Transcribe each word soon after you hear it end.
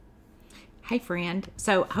Hey, friend.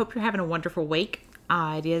 So, I hope you're having a wonderful week.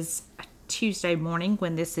 It is Tuesday morning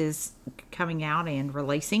when this is coming out and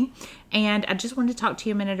releasing. And I just wanted to talk to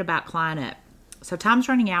you a minute about Client Up. So, time's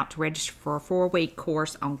running out to register for a 4-week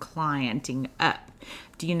course on clienting up.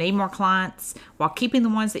 Do you need more clients while keeping the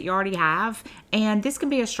ones that you already have? And this can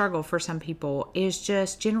be a struggle for some people, is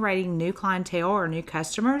just generating new clientele or new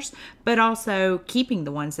customers, but also keeping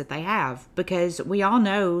the ones that they have, because we all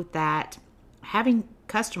know that having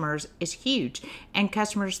customers is huge, and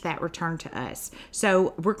customers that return to us.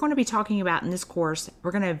 So we're going to be talking about in this course,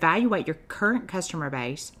 we're going to evaluate your current customer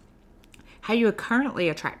base, how you currently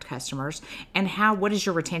attract customers, and what is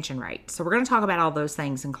your retention rate. So we're going to talk about all those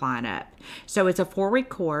things in Client Up. So it's a 4-week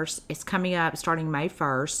course. It's coming up starting May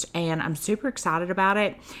 1st, and I'm super excited about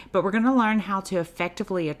it. But we're going to learn how to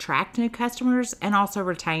effectively attract new customers and also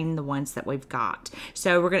retain the ones that we've got.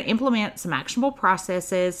 So we're going to implement some actionable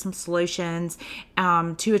processes, some solutions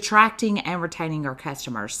to attracting and retaining our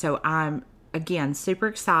customers. So I'm again, super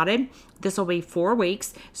excited. This will be 4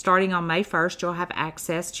 weeks. Starting on May 1st, you'll have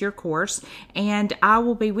access to your course, and I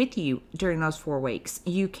will be with you during those 4 weeks.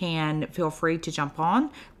 You can feel free to jump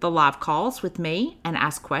on the live calls with me and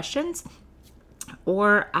ask questions,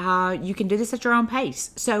 or you can do this at your own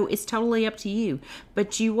pace. So it's totally up to you,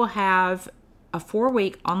 but you will have a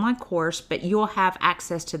 4-week online course, but you'll have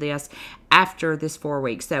access to this after this 4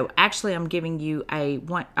 weeks. So actually, I'm giving you a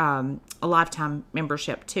lifetime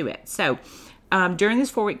membership to it. So during this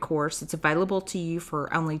 4-week course, it's available to you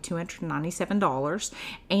for only $297,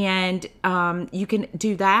 and you can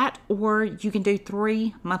do that, or you can do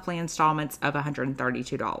 3 monthly installments of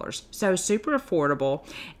 $132. So super affordable,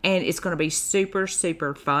 and it's going to be super,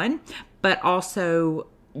 super fun, but also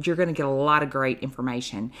you're going to get a lot of great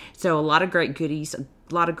information. So a lot of great goodies, a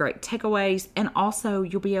lot of great takeaways, and also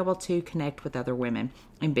you'll be able to connect with other women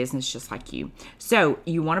in business just like you. So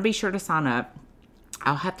you want to be sure to sign up.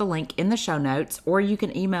 I'll have the link in the show notes, or you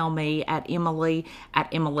can email me at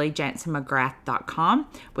emily@emilyjansenmcgrath.com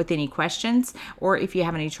with any questions, or if you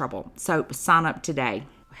have any trouble. So sign up today.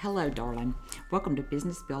 Hello, darling. Welcome to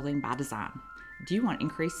Business Building by Design. Do you want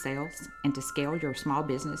increased sales and to scale your small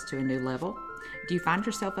business to a new level? Do you find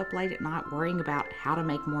yourself up late at night worrying about how to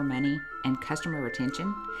make more money and customer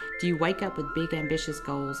retention? Do you wake up with big ambitious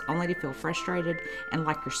goals only to feel frustrated and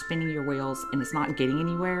like you're spinning your wheels and it's not getting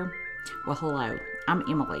anywhere? Well, hello, I'm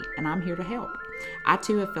Emily, and I'm here to help. I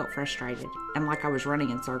too have felt frustrated and like I was running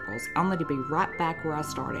in circles, only to be right back where I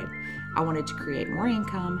started. I wanted to create more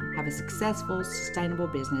income, have a successful, sustainable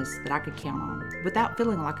business that I could count on without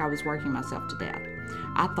feeling like I was working myself to death.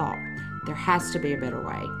 I thought, there has to be a better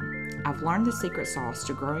way. I've learned the secret sauce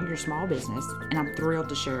to growing your small business, and I'm thrilled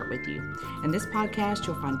to share it with you. In this podcast,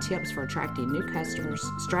 you'll find tips for attracting new customers,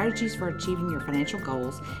 strategies for achieving your financial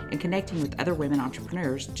goals, and connecting with other women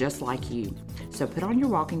entrepreneurs just like you. So put on your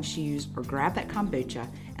walking shoes or grab that kombucha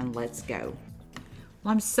and let's go.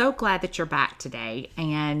 Well, I'm so glad that you're back today,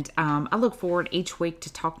 and I look forward each week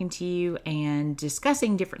to talking to you and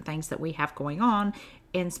discussing different things that we have going on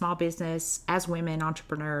in small business as women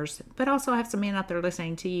entrepreneurs, but also I have some men out there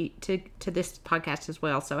listening to this podcast as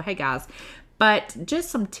well. So, hey guys, but just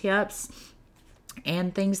some tips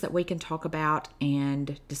and things that we can talk about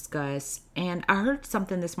and discuss. And I heard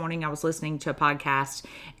something this morning. I was listening to a podcast,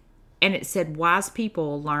 and it said wise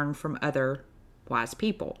people learn from other wise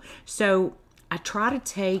people. So I try to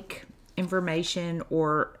take information,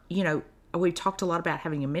 or, we talked a lot about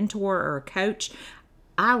having a mentor or a coach.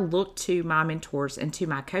 I look to my mentors and to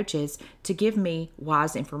my coaches to give me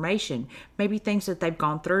wise information, maybe things that they've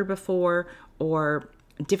gone through before, or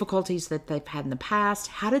difficulties that they've had in the past.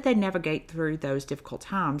 How did they navigate through those difficult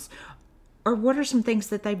times? Or what are some things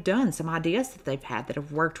that they've done, some ideas that they've had that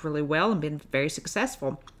have worked really well and been very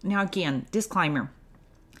successful? Now, again, disclaimer,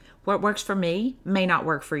 what works for me may not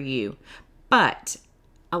work for you, but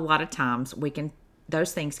a lot of times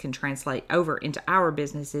those things can translate over into our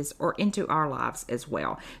businesses or into our lives as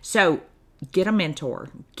well. So get a mentor,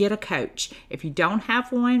 get a coach. If you don't have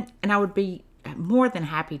one, and I would be more than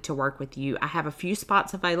happy to work with you. I have a few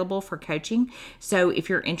spots available for coaching. So if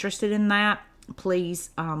you're interested in that,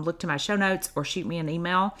 please look to my show notes or shoot me an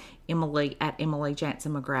email,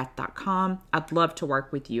 emily@emilyjansenmcgrath.com. I'd love to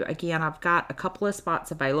work with you. Again, I've got a couple of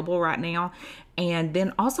spots available right now. And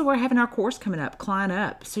then also we're having our course coming up, Client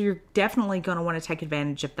Up. So you're definitely going to want to take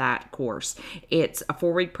advantage of that course. It's a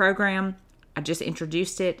 4-week program. I just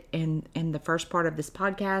introduced it in the first part of this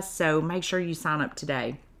podcast. So make sure you sign up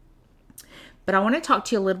today. But I want to talk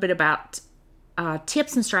to you a little bit about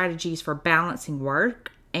tips and strategies for balancing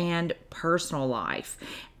work and personal life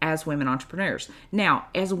as women entrepreneurs. Now,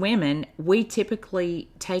 as women, we typically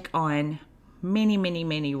take on many, many,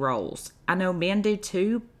 many roles. I know men do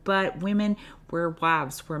too, but women, we're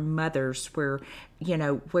wives, we're mothers, we're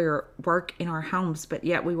work in our homes, but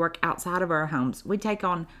yet we work outside of our homes. We take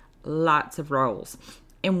on lots of roles,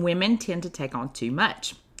 and women tend to take on too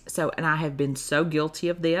much. So, and I have been so guilty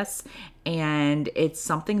of this, and it's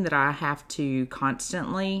something that I have to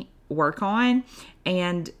constantly work on.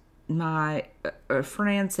 And my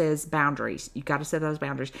friend says boundaries. You got to set those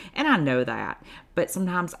boundaries. And I know that, but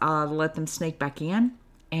sometimes I'll let them sneak back in,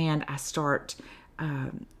 and I start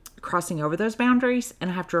crossing over those boundaries,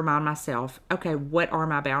 and I have to remind myself, okay, what are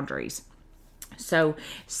my boundaries? So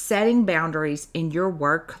setting boundaries in your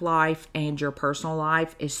work life and your personal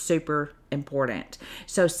life is super important.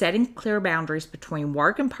 So setting clear boundaries between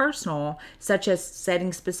work and personal, such as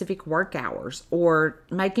setting specific work hours or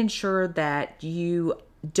making sure that you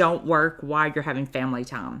don't work while you're having family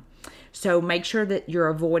time. So make sure that you're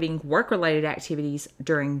avoiding work-related activities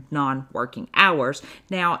during non-working hours.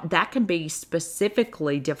 Now, that can be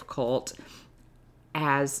specifically difficult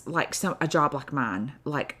as like a job like mine.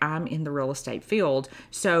 Like, I'm in the real estate field,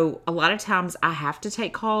 so a lot of times I have to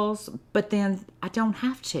take calls, but then I don't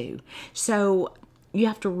have to. So you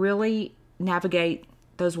have to really navigate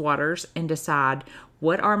those waters and decide,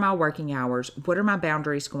 what are my working hours? What are my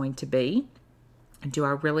boundaries going to be? Do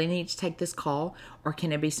I really need to take this call, or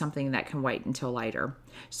can it be something that can wait until later?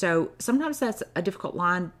 So sometimes that's a difficult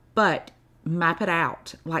line, but map it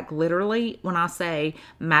out. Like, literally, when I say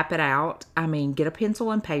map it out, I mean get a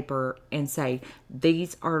pencil and paper and say,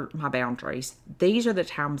 these are my boundaries. These are the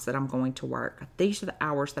times that I'm going to work. These are the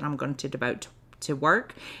hours that I'm going to devote to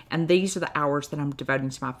work. And these are the hours that I'm devoting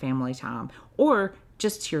to my family time, or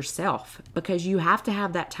just to yourself, because you have to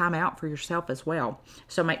have that time out for yourself as well.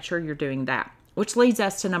 So make sure you're doing that. Which leads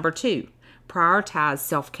us to number 2, prioritize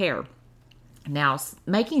self-care. Now,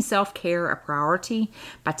 making self-care a priority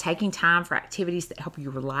by taking time for activities that help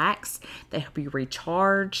you relax, that help you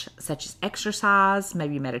recharge, such as exercise,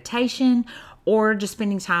 maybe meditation, or just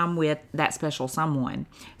spending time with that special someone.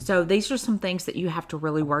 So these are some things that you have to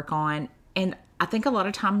really work on. And I think a lot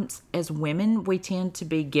of times as women, we tend to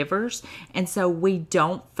be givers, and so we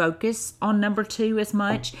don't focus on number 2 as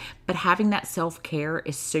much, but having that self-care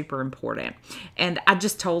is super important. And I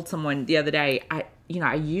just told someone the other day, I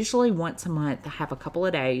usually once a month I have a couple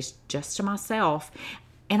of days just to myself,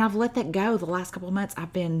 and I've let that go the last couple of months. I've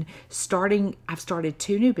started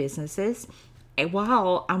 2 new businesses, and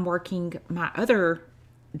while I'm working my other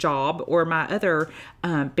job or my other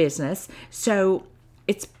business. So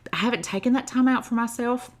I haven't taken that time out for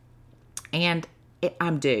myself, and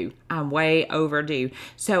I'm due. I'm way overdue.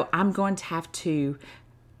 So I'm going to have to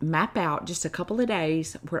map out just a couple of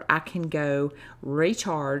days where I can go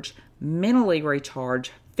recharge, mentally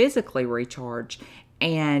recharge, physically recharge,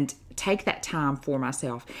 and take that time for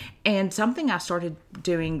myself. And something I started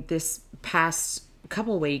doing this past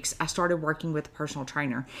couple of weeks, I started working with a personal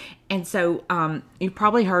trainer. And so you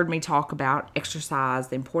probably heard me talk about exercise,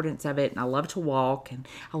 the importance of it, and I love to walk and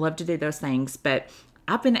I love to do those things, but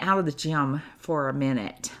I've been out of the gym for a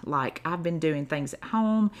minute. Like, I've been doing things at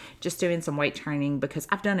home, just doing some weight training, because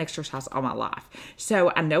I've done exercise all my life.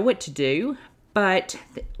 So I know what to do, but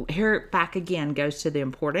here back again goes to the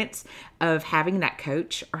importance of having that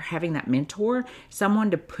coach or having that mentor,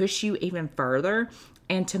 someone to push you even further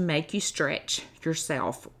and to make you stretch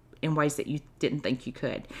yourself in ways that you didn't think you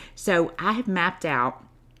could. So I have mapped out,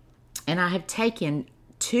 and I have taken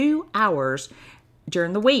 2 hours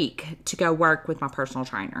during the week to go work with my personal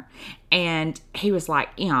trainer. And he was like,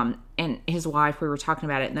 and his wife, we were talking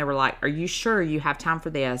about it, and they were like, are you sure you have time for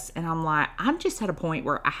this? And I'm like, I'm just at a point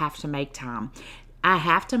where I have to make time. I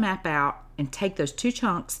have to map out and take those 2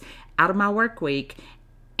 chunks out of my work week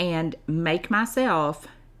and make myself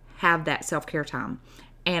have that self-care time.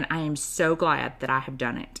 And I am so glad that I have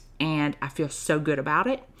done it. And I feel so good about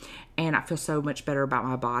it. And I feel so much better about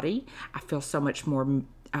my body. I feel so much more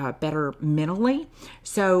better mentally.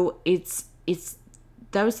 So it's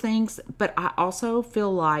those things. But I also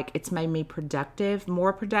feel like it's made me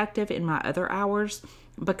more productive in my other hours.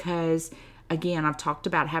 Because, again, I've talked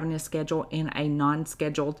about having a schedule in a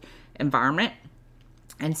non-scheduled environment.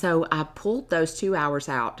 And so I pulled those 2 hours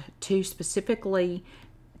out to specifically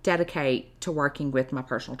dedicate to working with my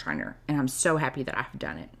personal trainer. And I'm so happy that I've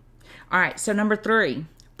done it. All right. So number 3,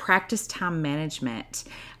 practice time management.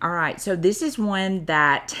 All right. So this is one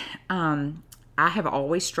that I have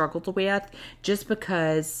always struggled with, just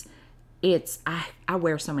because I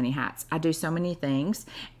wear so many hats. I do so many things.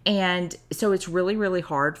 And so it's really, really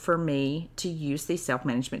hard for me to use these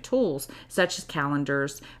self-management tools, such as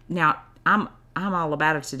calendars. Now, I'm all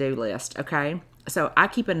about a to-do list, okay? So I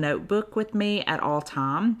keep a notebook with me at all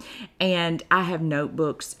time, and I have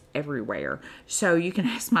notebooks everywhere. So you can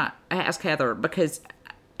ask Heather, because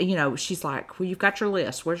she's like, well, you've got your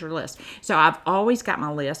list. Where's your list? So I've always got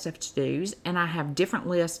my list of to-dos, and I have different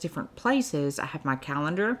lists, different places. I have my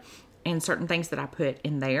calendar and certain things that I put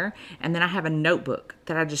in there. And then I have a notebook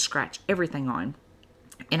that I just scratch everything on.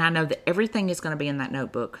 And I know that everything is going to be in that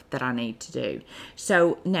notebook that I need to do.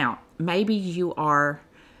 So now, maybe you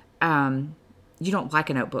don't like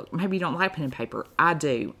a notebook. Maybe you don't like pen and paper. I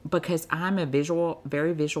do, because I'm a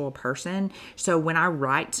very visual person. So when I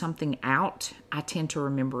write something out, I tend to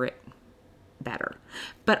remember it better.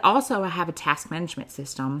 But also I have a task management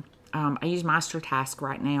system. I use MeisterTask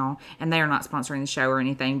right now, and they are not sponsoring the show or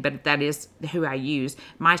anything, but that is who I use,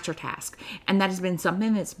 MeisterTask. And that has been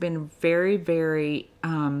something that's been very, very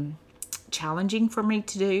challenging for me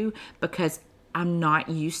to do, because I'm not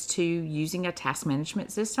used to using a task management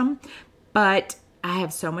system. But I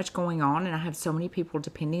have so much going on, and I have so many people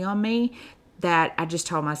depending on me, that I just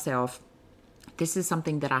told myself, this is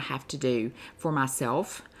something that I have to do for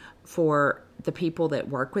myself, for the people that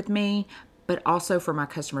work with me, but also for my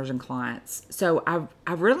customers and clients. So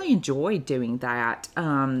I really enjoy doing that,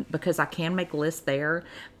 because I can make lists there,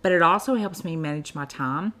 but it also helps me manage my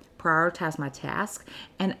time, prioritize my task,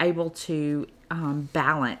 and able to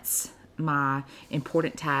balance my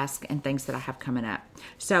important tasks and things that I have coming up.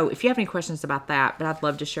 So if you have any questions about that, but I'd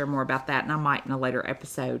love to share more about that, and I might in a later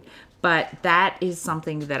episode. But that is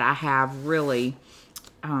something that I have really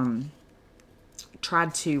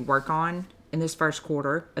tried to work on in this first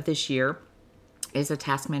quarter of this year, is a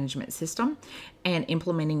task management system and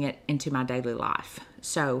implementing it into my daily life.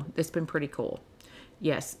 So it's been pretty cool.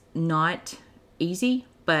 Yes, not easy,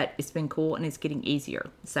 but it's been cool, and it's getting easier.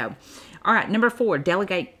 So, all right, number 4,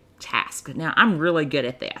 delegate task. Now, I'm really good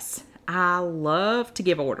at this. I love to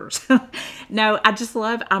give orders. No, I just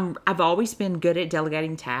love, I've always been good at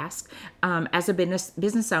delegating tasks. As a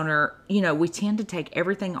business owner, we tend to take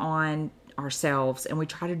everything on ourselves, and we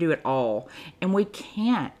try to do it all, and we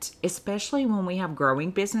can't, especially when we have growing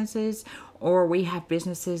businesses, or we have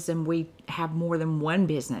businesses and we have more than one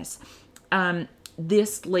business.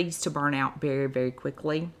 This leads to burnout very, very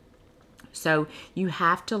quickly. So you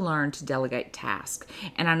have to learn to delegate tasks.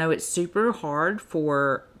 And I know it's super hard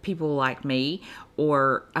for people like me,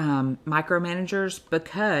 or micromanagers,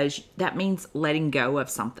 because that means letting go of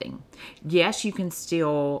something. Yes, you can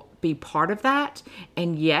still be part of that,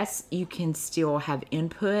 and yes, you can still have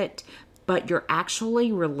input, but you're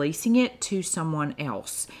actually releasing it to someone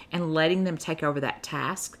else and letting them take over that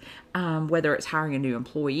task, whether it's hiring a new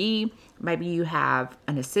employee, maybe you have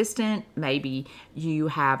an assistant, maybe you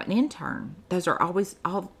have an intern. Those are always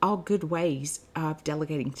all good ways of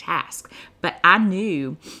delegating tasks. But I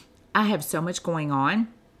knew I have so much going on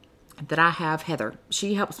that I have Heather.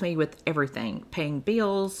 She helps me with everything, paying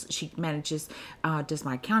bills. She manages, does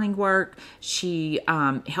my accounting work. She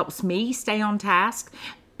helps me stay on task.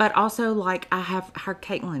 But also, like, I have her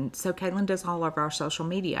Caitlin. So Caitlin does all of our social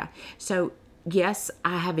media. So yes,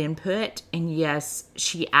 I have input, and yes,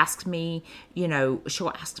 she asks me, she'll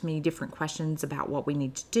ask me different questions about what we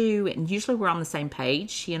need to do. And usually we're on the same page.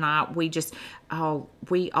 She and I,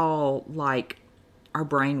 we all like our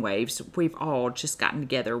brain waves. We've all just gotten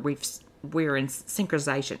together. We're in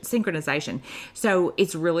synchronization. So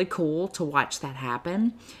it's really cool to watch that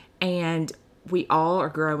happen. And we all are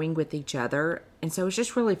growing with each other. And so it's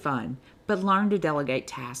just really fun. But learn to delegate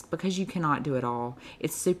tasks, because you cannot do it all.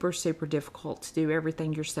 It's super, super difficult to do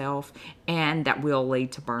everything yourself, and that will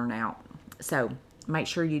lead to burnout. So make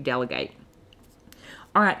sure you delegate.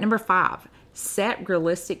 All right, number 5, set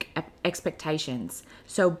realistic expectations.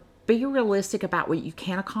 So be realistic about what you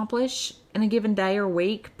can accomplish in a given day or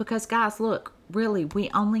week, because guys, look, really, we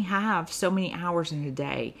only have so many hours in a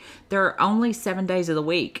day. There are only 7 days of the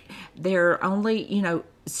week. There are only,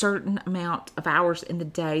 certain amount of hours in the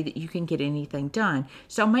day that you can get anything done.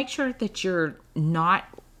 So make sure that you're not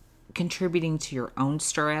contributing to your own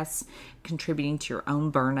stress, contributing to your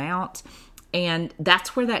own burnout. And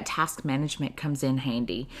that's where that task management comes in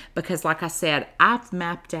handy, because like I said, I've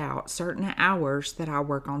mapped out certain hours that I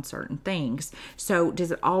work on certain things. So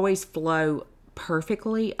does it always flow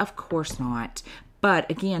perfectly? Of course not. But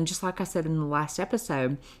again, just like I said in the last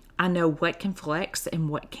episode, I know what can flex and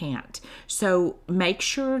what can't. So make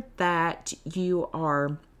sure that you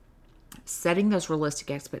are setting those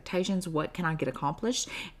realistic expectations. What can I get accomplished?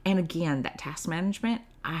 And again, that task management,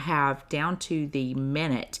 I have down to the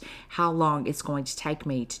minute how long it's going to take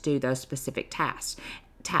me to do those specific tasks.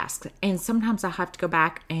 And sometimes I have to go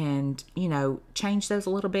back and, change those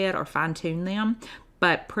a little bit or fine tune them.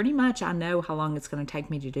 but pretty much I know how long it's going to take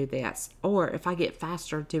me to do this. Or if I get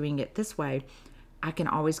faster doing it this way, I can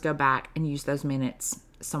always go back and use those minutes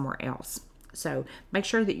somewhere else. So make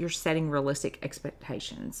sure that you're setting realistic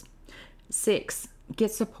expectations. 6,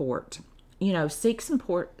 get support. Seek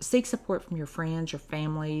support from your friends, your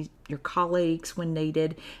family, your colleagues when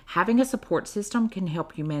needed. Having a support system can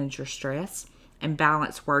help you manage your stress and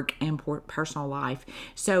balance work and personal life.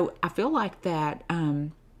 So I feel like that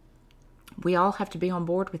we all have to be on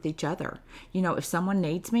board with each other. If someone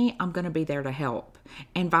needs me, I'm going to be there to help,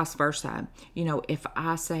 and vice versa. If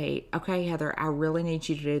I say, okay, Heather, I really need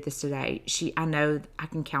you to do this today, I know I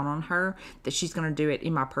can count on her that she's going to do it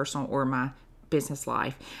in my personal or my business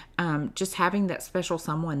life. Just having that special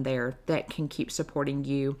someone there that can keep supporting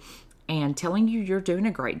you and telling you you're doing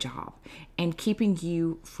a great job and keeping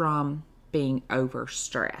you from being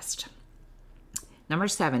overstressed. Number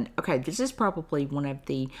 7, okay, this is probably one of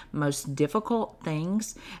the most difficult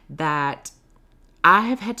things that I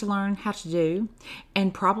have had to learn how to do,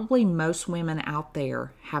 and probably most women out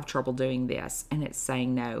there have trouble doing this, and it's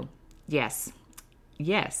saying no. Yes,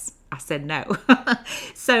 I said no.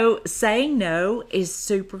 So saying no is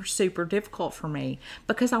super, super difficult for me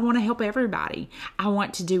because I want to help everybody. I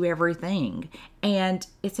want to do everything, and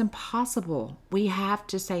it's impossible. We have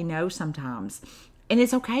to say no sometimes, and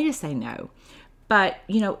it's okay to say no. But,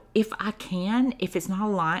 if it's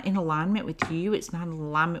not in alignment with you, it's not in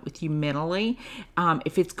alignment with you mentally,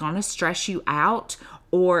 if it's going to stress you out,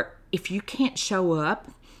 or if you can't show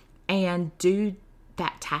up and do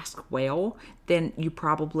that task well, then you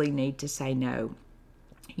probably need to say no.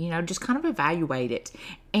 Just kind of evaluate it.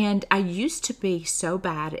 And I used to be so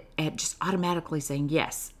bad at just automatically saying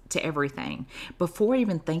yes to everything before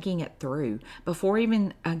even thinking it through, before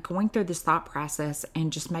even going through this thought process,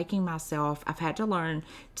 and just I've had to learn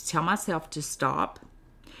to tell myself to stop,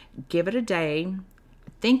 give it a day,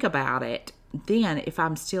 think about it. Then if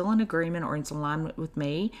I'm still in agreement or it's in alignment with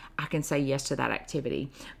me, I can say yes to that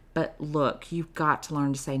activity. But look, you've got to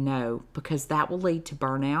learn to say no, because that will lead to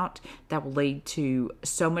burnout. That will lead to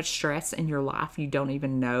so much stress in your life you don't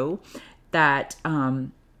even know. That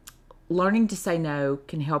learning to say no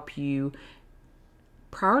can help you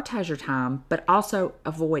prioritize your time, but also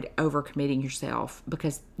avoid overcommitting yourself,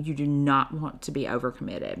 because you do not want to be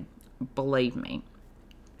overcommitted. Believe me.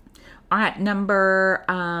 All right, number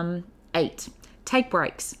 8, take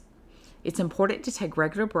breaks. It's important to take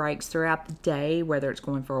regular breaks throughout the day, whether it's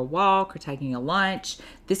going for a walk or taking a lunch.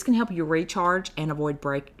 This can help you recharge and avoid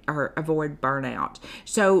burnout.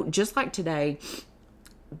 So just like today,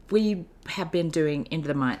 we have been doing end of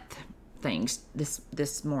the month things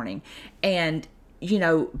this morning, and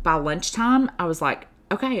by lunchtime I was like,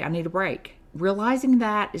 okay, I need a break. Realizing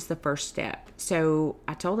that is the first step. So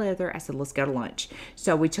I told Heather, I said, let's go to lunch.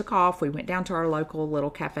 So we took off. We went down to our local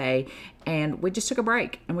little cafe, and we just took a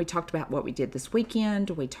break. And we talked about what we did this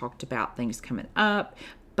weekend. We talked about things coming up.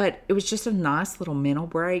 But it was just a nice little mental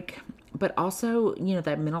break. But also,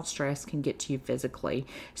 that mental stress can get to you physically.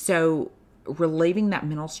 So relieving that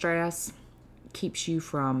mental stress keeps you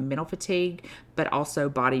from mental fatigue, but also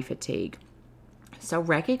body fatigue. So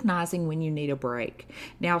recognizing when you need a break.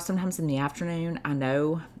 Now, sometimes in the afternoon, I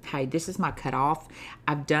know, hey, this is my cutoff.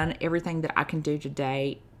 I've done everything that I can do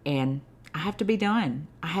today, and I have to be done.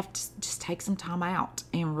 I have to just take some time out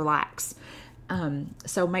and relax.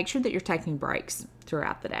 So make sure that you're taking breaks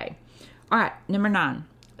throughout the day. All right, number 9,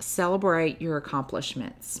 celebrate your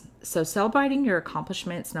accomplishments. So celebrating your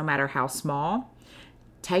accomplishments, no matter how small,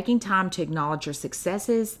 taking time to acknowledge your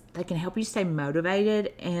successes, they can help you stay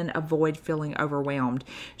motivated and avoid feeling overwhelmed.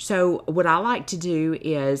 So what I like to do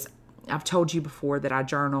is, I've told you before that I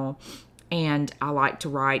journal and I like to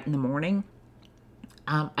write in the morning.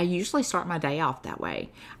 I usually start my day off that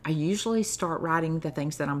way. I usually start writing the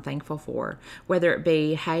things that I'm thankful for, whether it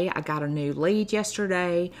be, hey, I got a new lead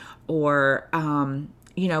yesterday, or,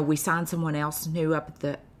 we signed someone else new up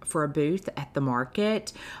for a booth at the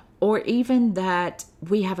market, or even that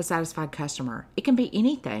we have a satisfied customer. It can be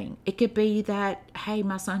anything. It could be that, hey,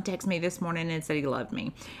 my son texted me this morning and said he loved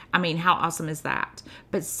me. I mean, how awesome is that?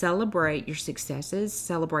 But celebrate your successes,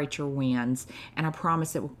 celebrate your wins, and I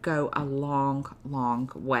promise it will go a long,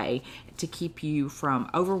 long way to keep you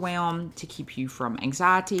from overwhelm, to keep you from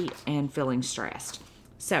anxiety and feeling stressed.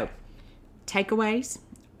 So, takeaways.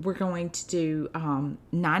 We're going to do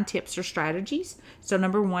 9 tips or strategies. So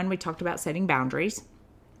number 1, we talked about setting boundaries.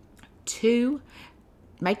 2,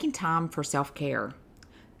 making time for self-care.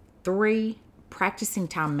 3, practicing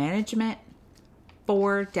time management.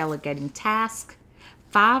 4, delegating tasks.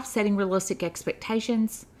 5, setting realistic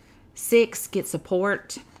expectations. 6, get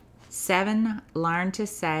support. 7, learn to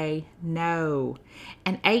say no.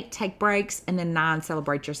 And 8, take breaks. And then 9,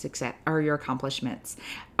 celebrate your success or your accomplishments.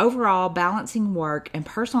 Overall, balancing work and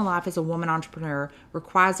personal life as a woman entrepreneur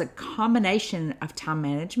requires a combination of time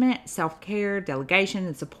management, self-care, delegation,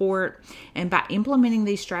 and support. And by implementing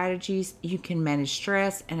these strategies, you can manage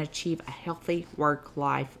stress and achieve a healthy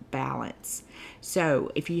work-life balance.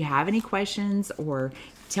 So if you have any questions, or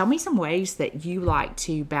tell me some ways that you like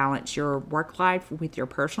to balance your work life with your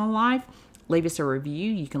personal life, leave us a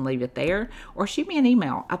review. You can leave it there, or shoot me an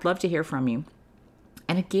email. I'd love to hear from you.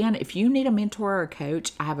 And again, if you need a mentor or a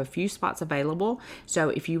coach, I have a few spots available. So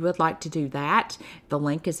if you would like to do that, the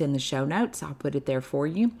link is in the show notes. I'll put it there for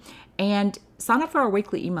you. And sign up for our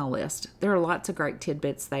weekly email list. There are lots of great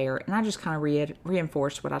tidbits there. And I just kind of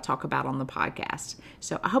reinforce what I talk about on the podcast.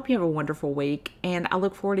 So I hope you have a wonderful week. And I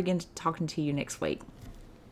look forward again to talking to you next week.